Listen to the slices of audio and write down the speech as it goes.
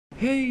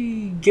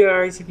Hey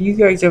guys, have you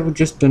guys ever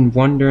just been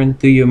wandering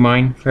through your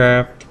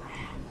Minecraft,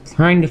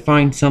 trying to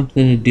find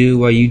something to do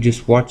while you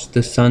just watch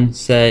the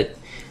sunset,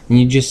 and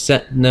you're just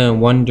sitting there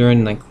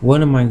wondering like,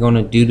 what am I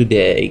gonna do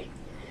today?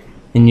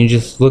 And you're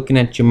just looking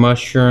at your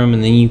mushroom,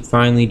 and then you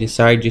finally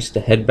decide just to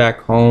head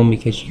back home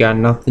because you got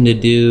nothing to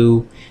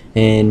do,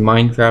 and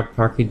Minecraft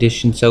Pocket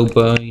Edition so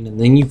boring, and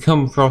then you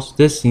come across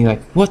this and you're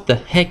like, what the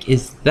heck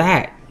is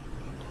that?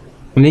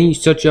 And then you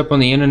search up on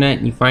the internet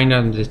and you find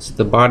out that it's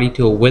the body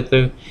to a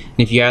wither. And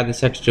if you add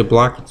this extra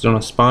block, it's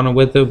gonna spawn a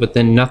wither, but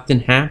then nothing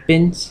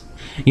happens.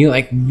 And you're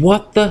like,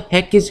 what the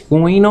heck is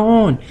going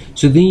on?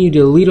 So then you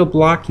delete a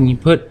block and you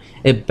put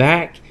it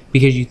back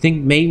because you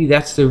think maybe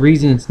that's the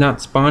reason it's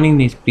not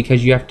spawning, is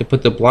because you have to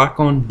put the block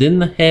on, then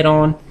the head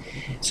on.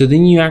 So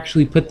then you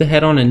actually put the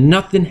head on and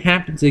nothing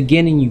happens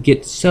again, and you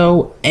get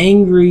so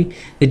angry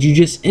that you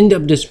just end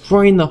up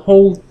destroying the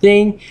whole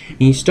thing,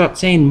 and you start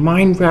saying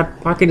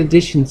Minecraft Pocket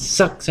Edition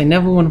sucks. I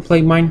never want to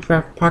play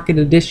Minecraft Pocket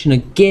Edition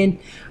again.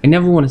 I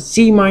never want to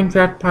see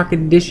Minecraft Pocket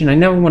Edition. I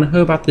never want to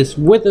hear about this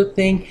wither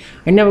thing.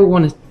 I never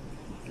want to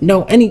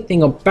know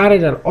anything about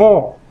it at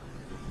all.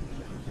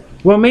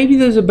 Well, maybe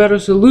there's a better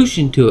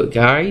solution to it,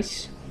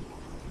 guys.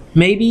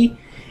 Maybe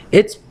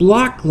it's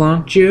Block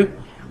Launcher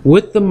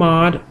with the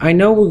mod. I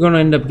know we're gonna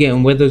end up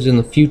getting withers in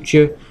the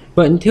future,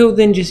 but until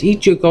then, just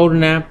eat your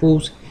golden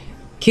apples,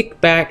 kick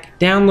back,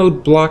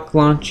 download Block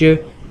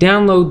Launcher,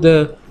 download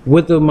the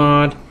wither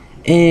mod,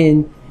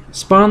 and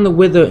spawn the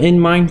wither in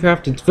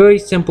Minecraft. It's very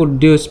simple to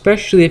do,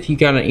 especially if you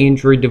got an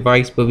Android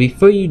device. But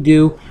before you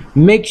do,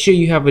 make sure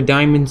you have a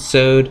diamond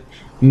sword.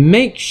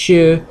 Make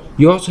sure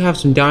you also have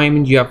some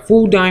diamonds. You have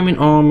full diamond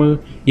armor,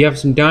 you have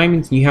some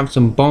diamonds, and you have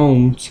some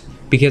bones,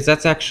 because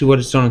that's actually what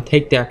it's going to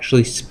take to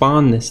actually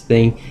spawn this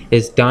thing,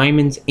 is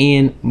diamonds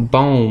and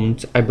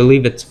bones. I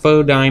believe it's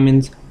 4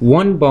 diamonds,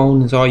 1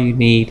 bone is all you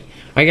need.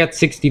 I got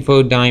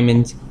 64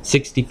 diamonds,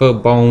 64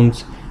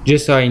 bones,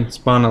 just so I can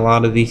spawn a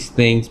lot of these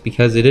things,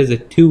 because it is a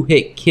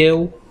 2-hit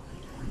kill.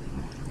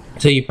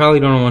 So you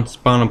probably don't want to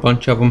spawn a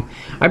bunch of them.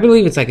 I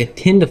believe it's like a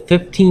 10 to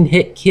 15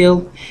 hit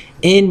kill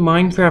in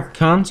Minecraft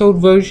console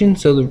version.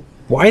 So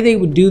why they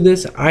would do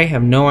this, I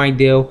have no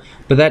idea,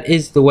 but that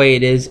is the way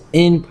it is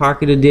in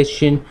Pocket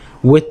Edition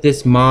with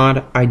this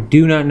mod. I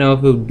do not know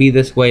if it would be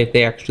this way if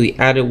they actually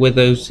added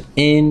withers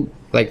in,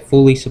 like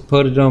fully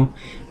supported them.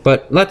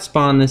 But let's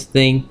spawn this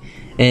thing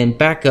and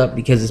back up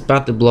because it's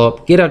about to blow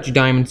up. Get out your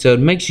diamond sword.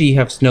 Make sure you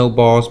have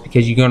snowballs,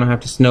 because you're gonna have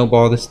to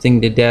snowball this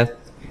thing to death.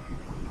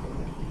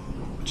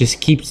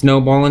 Just keep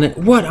snowballing it.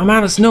 What? I'm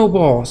out of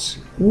snowballs.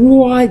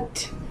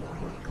 What?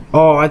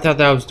 Oh, I thought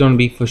that was going to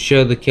be for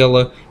sure the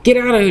killer. Get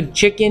out of here,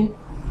 chicken.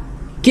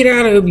 Get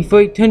out of here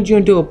before he turns you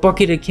into a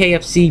bucket of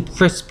KFC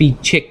crispy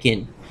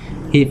chicken.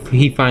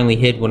 He finally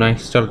hid when I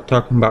started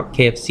talking about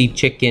KFC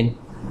chicken.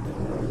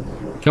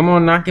 Come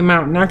on, knock him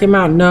out. Knock him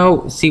out.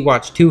 No. See,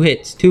 watch. 2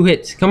 hits. 2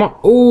 hits. Come on.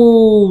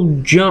 Oh,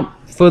 jump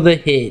for the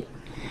hit.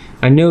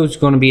 I knew it was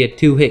going to be a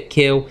 2-hit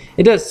kill.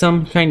 It does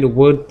some kind of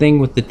weird thing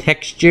with the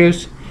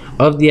textures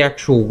of the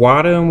actual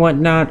water and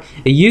whatnot.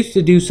 It used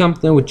to do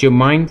something with your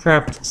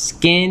Minecraft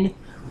skin,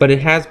 but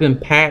it has been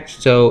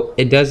patched, so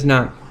it does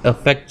not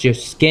affect your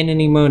skin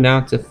anymore. Now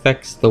it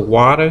affects the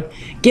water.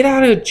 Get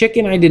out of here,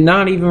 chicken. I did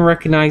not even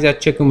recognize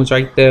that chicken was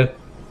right there.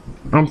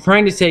 I'm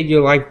trying to save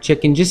your life,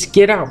 chicken. Just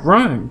get out.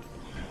 Run.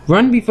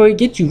 Run before he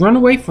gets you. Run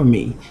away from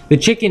me. The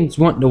chicken's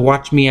wanting to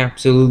watch me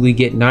absolutely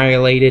get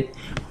annihilated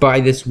by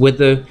this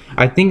wither.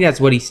 I think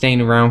that's what he's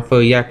staying around for.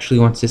 He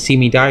actually wants to see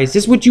me die. Is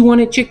this what you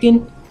wanted,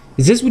 chicken?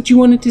 Is this what you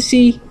wanted to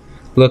see?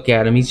 Look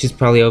at him. He's just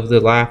probably over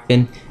there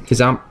laughing because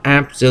I'm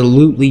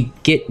absolutely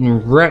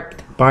getting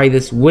wrecked by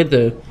this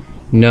wither.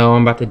 No,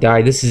 I'm about to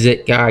die. This is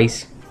it,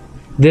 guys.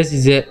 This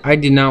is it. I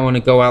did not want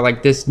to go out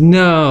like this.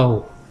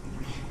 No.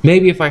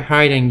 Maybe if I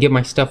hide, I can get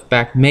my stuff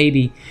back.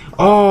 Maybe.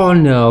 Oh,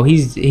 no.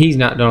 He's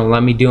not going to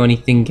let me do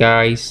anything,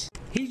 guys.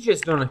 He's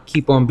just going to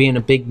keep on being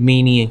a big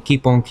meanie and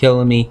keep on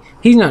killing me.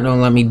 He's not going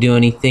to let me do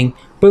anything.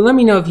 But let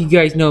me know if you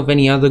guys know of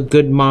any other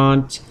good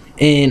mods,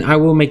 and I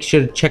will make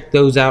sure to check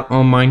those out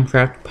on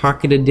Minecraft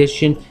Pocket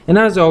Edition. And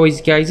as always,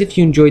 guys, if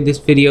you enjoyed this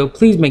video,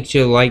 please make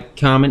sure to like,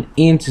 comment,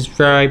 and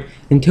subscribe.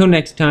 Until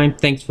next time,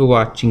 thanks for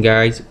watching,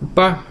 guys.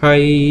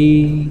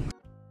 Bye.